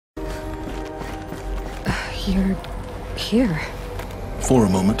You're here. For a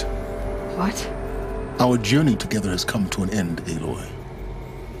moment. What? Our journey together has come to an end, Aloy.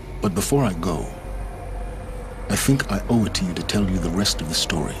 But before I go, I think I owe it to you to tell you the rest of the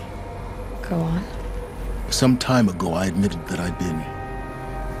story. Go on. Some time ago, I admitted that I'd been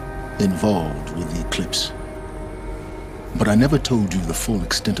involved with the eclipse. But I never told you the full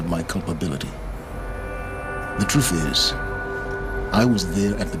extent of my culpability. The truth is, I was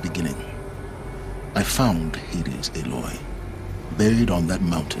there at the beginning. I found Hades, Aloy, buried on that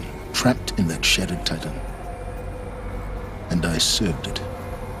mountain, trapped in that shattered titan. And I served it.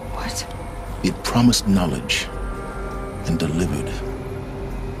 What? It promised knowledge and delivered.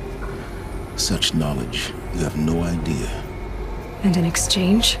 Such knowledge, you have no idea. And in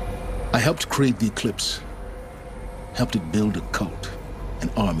exchange? I helped create the eclipse. Helped it build a cult, an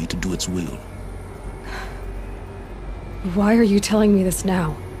army to do its will. Why are you telling me this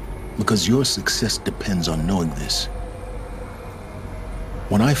now? Because your success depends on knowing this.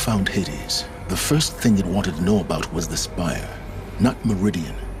 When I found Hades, the first thing it wanted to know about was the Spire. Not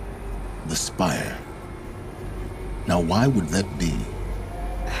Meridian. The Spire. Now why would that be?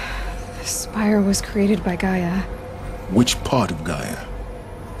 The Spire was created by Gaia. Which part of Gaia?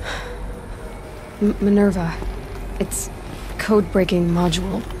 Minerva. Its code-breaking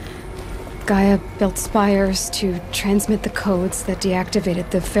module. Gaia built spires to transmit the codes that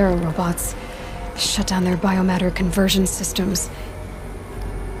deactivated the Pharaoh robots, shut down their biomatter conversion systems.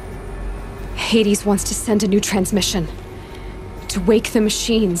 Hades wants to send a new transmission. To wake the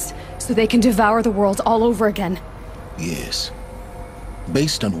machines, so they can devour the world all over again. Yes.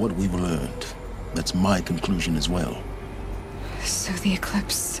 Based on what we've learned, that's my conclusion as well. So the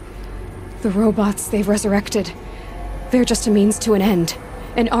Eclipse... the robots they've resurrected... they're just a means to an end.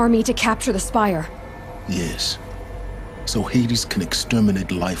 An army to capture the Spire. Yes. So Hades can exterminate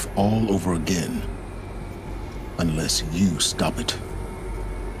life all over again. Unless you stop it.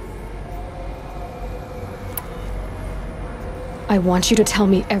 I want you to tell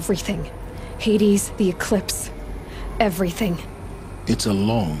me everything. Hades, the Eclipse. Everything. It's a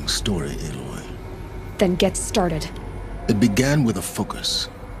long story, Aloy. Then get started. It began with a focus.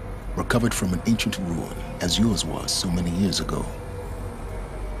 Recovered from an ancient ruin, as yours was so many years ago.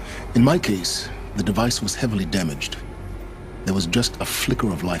 In my case, the device was heavily damaged. There was just a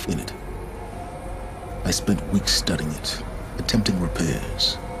flicker of life in it. I spent weeks studying it, attempting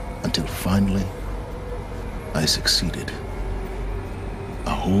repairs, until finally, I succeeded. A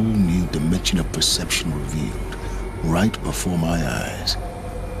whole new dimension of perception revealed, right before my eyes.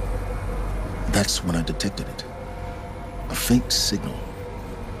 That's when I detected it. A faint signal.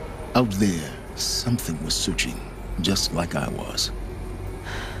 Out there, something was searching, just like I was.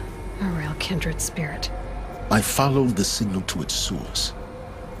 A real kindred spirit. I followed the signal to its source.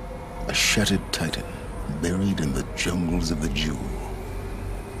 A shattered titan, buried in the jungles of the Jewel.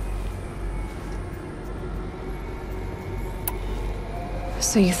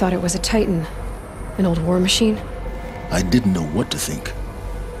 So you thought it was a titan? An old war machine? I didn't know what to think.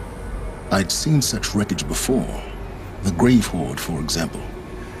 I'd seen such wreckage before. The Grave Horde, for example.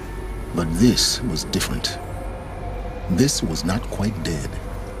 But this was different. This was not quite dead.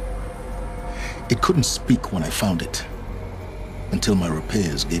 It couldn't speak when I found it, until my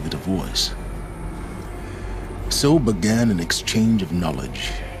repairs gave it a voice. So began an exchange of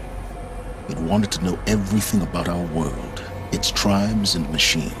knowledge. It wanted to know everything about our world, its tribes and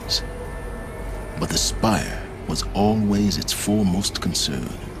machines. But the Spire was always its foremost concern.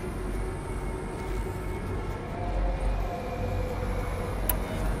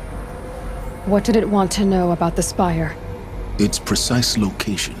 What did it want to know about the Spire? Its precise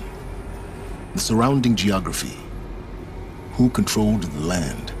location. The surrounding geography. Who controlled the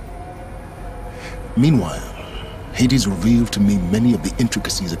land. Meanwhile, Hades revealed to me many of the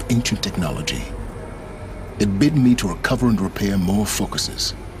intricacies of ancient technology. It bid me to recover and repair more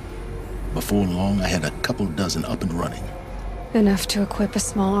focuses. Before long, I had a couple dozen up and running. Enough to equip a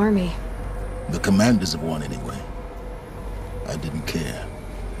small army. The commanders of one, anyway. I didn't care.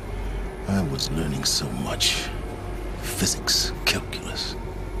 I was learning so much. Physics, calculus.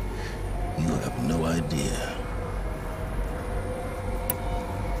 You have no idea.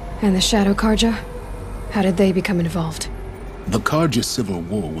 And the Shadow Karja? How did they become involved? The Karja Civil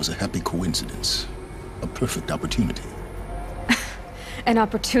War was a happy coincidence. A perfect opportunity. An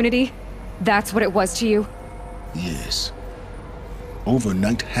opportunity? That's what it was to you? Yes.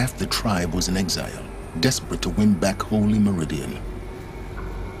 Overnight, half the tribe was in exile, desperate to win back Holy Meridian.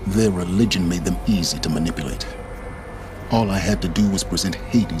 Their religion made them easy to manipulate. All I had to do was present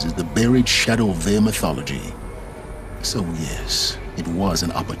Hades as the buried shadow of their mythology. So yes, it was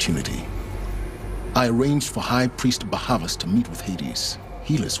an opportunity. I arranged for High Priest Bahavas to meet with Hades.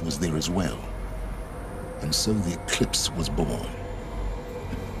 Helis was there as well. And so the eclipse was born.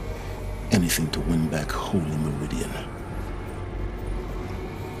 Anything to win back Holy Meridian.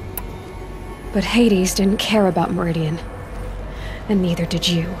 But Hades didn't care about Meridian. And neither did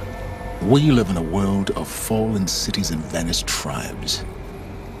you. We live in a world of fallen cities and vanished tribes.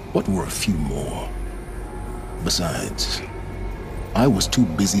 What were a few more? Besides, I was too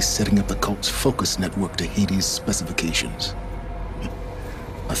busy setting up the cult's focus network to Hades' specifications.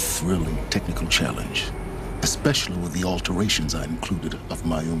 A thrilling technical challenge, especially with the alterations I included of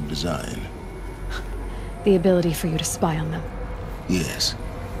my own design. The ability for you to spy on them. Yes.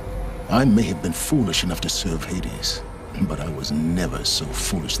 I may have been foolish enough to serve Hades, but I was never so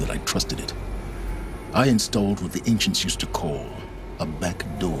foolish that I trusted it. I installed what the ancients used to call a back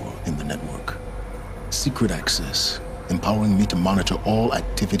door in the network. Secret access, empowering me to monitor all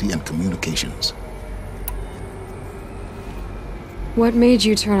activity and communications. What made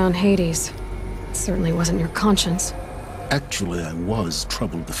you turn on Hades? It certainly wasn't your conscience. Actually, I was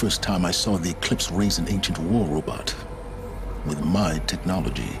troubled the first time I saw the Eclipse raise an ancient war robot. With my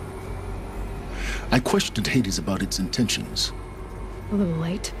technology. I questioned Hades about its intentions. A little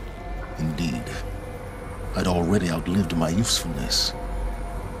late. Indeed. I'd already outlived my usefulness.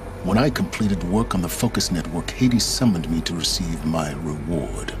 When I completed work on the Focus Network, Hades summoned me to receive my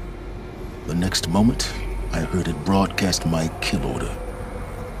reward. The next moment, I heard it broadcast my kill order.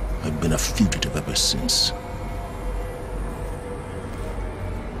 I've been a fugitive ever since.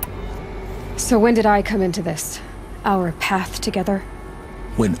 So when did I come into this? Our path together?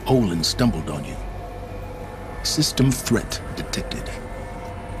 When Olin stumbled on you. System threat detected.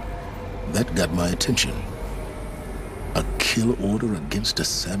 That got my attention. A kill order against a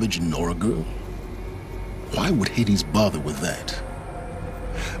savage Nora girl? Why would Hades bother with that?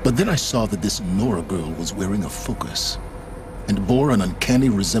 But then I saw that this Nora girl was wearing a focus and bore an uncanny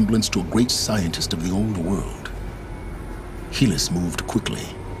resemblance to a great scientist of the old world. Helis moved quickly.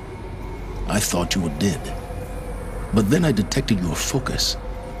 I thought you were dead. But then I detected your focus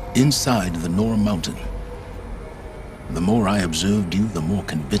inside the Nora mountain. The more I observed you, the more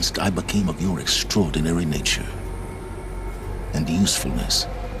convinced I became of your extraordinary nature and usefulness.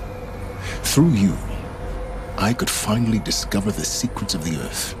 Through you, I could finally discover the secrets of the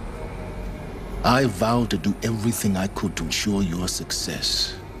Earth. I vowed to do everything I could to ensure your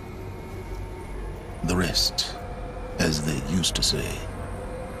success. The rest, as they used to say,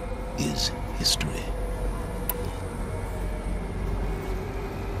 is history.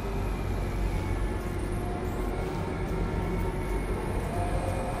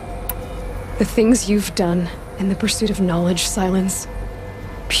 The things you've done in the pursuit of knowledge, Silence.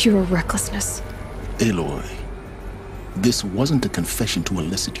 Pure recklessness. Aloy, this wasn't a confession to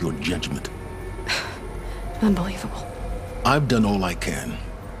elicit your judgment. Unbelievable. I've done all I can.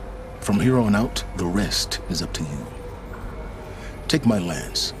 From here on out, the rest is up to you. Take my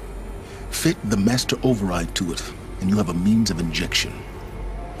lance. Fit the master override to it, and you have a means of injection.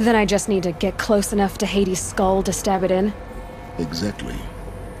 Then I just need to get close enough to Hades' skull to stab it in? Exactly.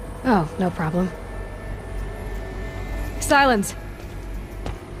 Oh, no problem. Silence!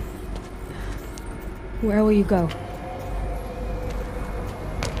 Where will you go?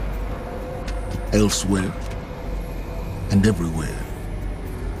 Elsewhere. And everywhere.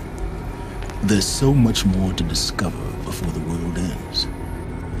 There's so much more to discover before the world ends.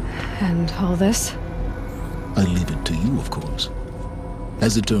 And all this? I leave it to you, of course.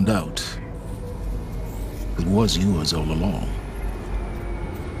 As it turned out, it was yours all along.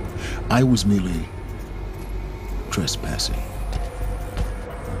 I was merely trespassing.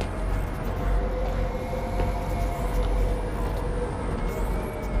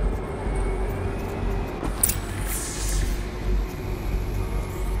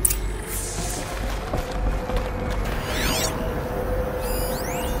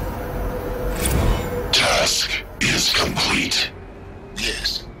 Task is complete.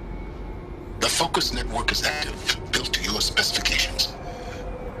 Yes. The Focus Network is active, built to your specifications.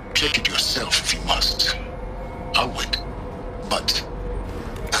 Check it yourself if you must. I'll wait. But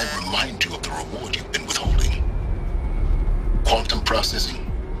I remind you of the reward you've been withholding. Quantum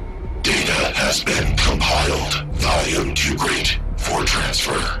processing. Data has been compiled. Volume too great for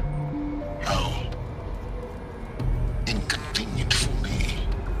transfer. How inconvenient for me.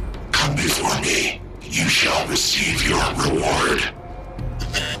 Come before me. You shall receive your reward.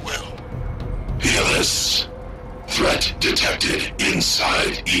 Very well. Helis. Threat detected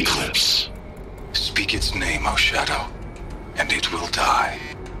inside Eclipse. Speak its name, O Shadow, and it will die.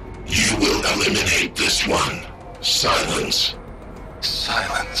 You will eliminate this one. Silence.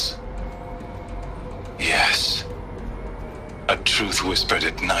 Silence. Yes. A truth whispered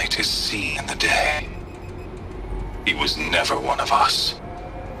at night is seen in the day. He was never one of us.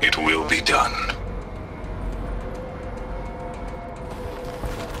 It will be done.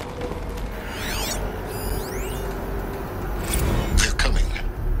 They're coming.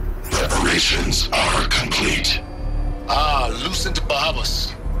 Preparations are complete. Ah, Lucent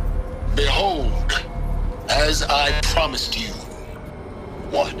Bahabas. Behold, as I promised you.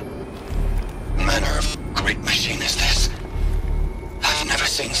 What manner of great machine is this? I've never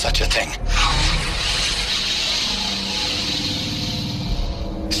seen such a thing.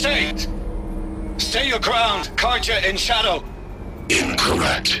 Stay! Stay your ground, Karja in shadow!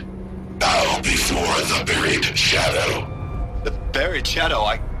 Incorrect. Bow before the buried shadow. The buried shadow,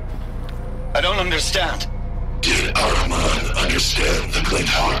 I don't understand. Did Araman understand the glint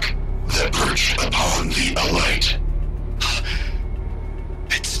hawk that perched upon the alight?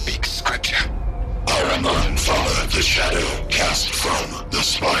 It speaks scripture. Araman followed the shadow cast from the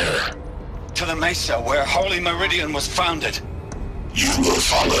spire. To the mesa where Holy Meridian was founded. You will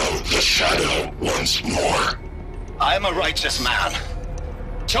follow the shadow once more. I am a righteous man,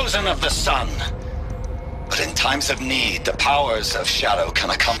 chosen of the sun. But in times of need, the powers of shadow can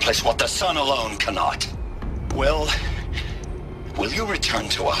accomplish what the sun alone cannot. Will you return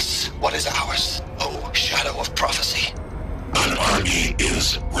to us what is ours, O Shadow of Prophecy? An army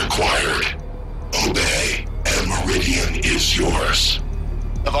is required. Obey, and Meridian is yours.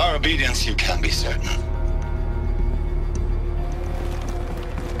 Of our obedience you can be certain.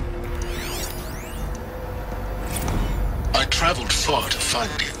 I traveled far to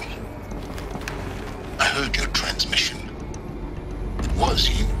find you. I heard your transmission. It was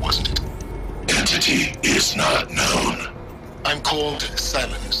you, wasn't it? Entity is not known. I'm called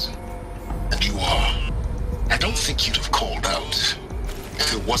Silence, and you are. I don't think you'd have called out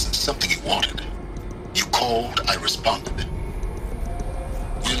if it wasn't something you wanted. You called, I responded.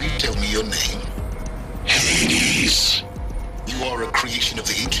 Will you tell me your name? Hades. You are a creation of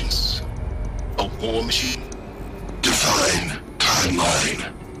the ancients. A war machine? Divine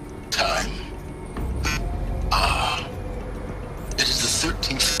timeline. Time. Ah. It is the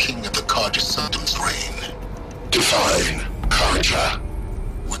 13th king of the Karja Sultan's reign. Divine Karja.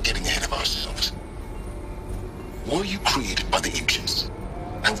 We're getting ahead of ourselves. Were you created by the ancients?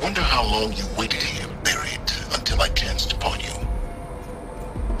 I wonder how long you waited here buried until I chanced upon you.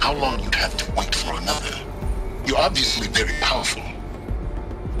 How long you'd have to wait for another. You're obviously very powerful,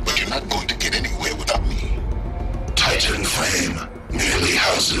 but you're not going to get anywhere without me. Titan Flame merely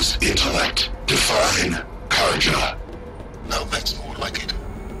houses intellect. Divine Karja. Now that's more like it.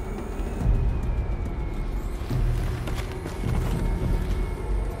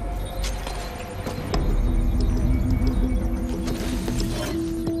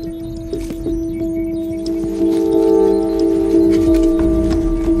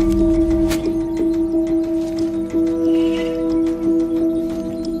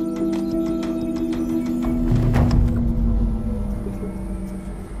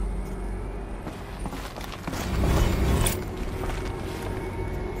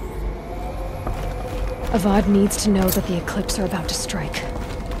 Avad needs to know that the Eclipse are about to strike.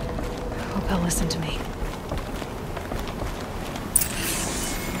 Hope he'll listen to me.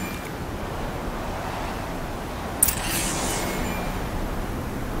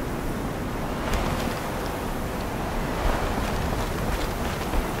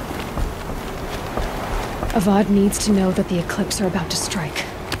 Avad needs to know that the Eclipse are about to strike.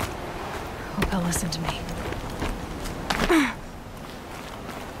 Hope he'll listen to me.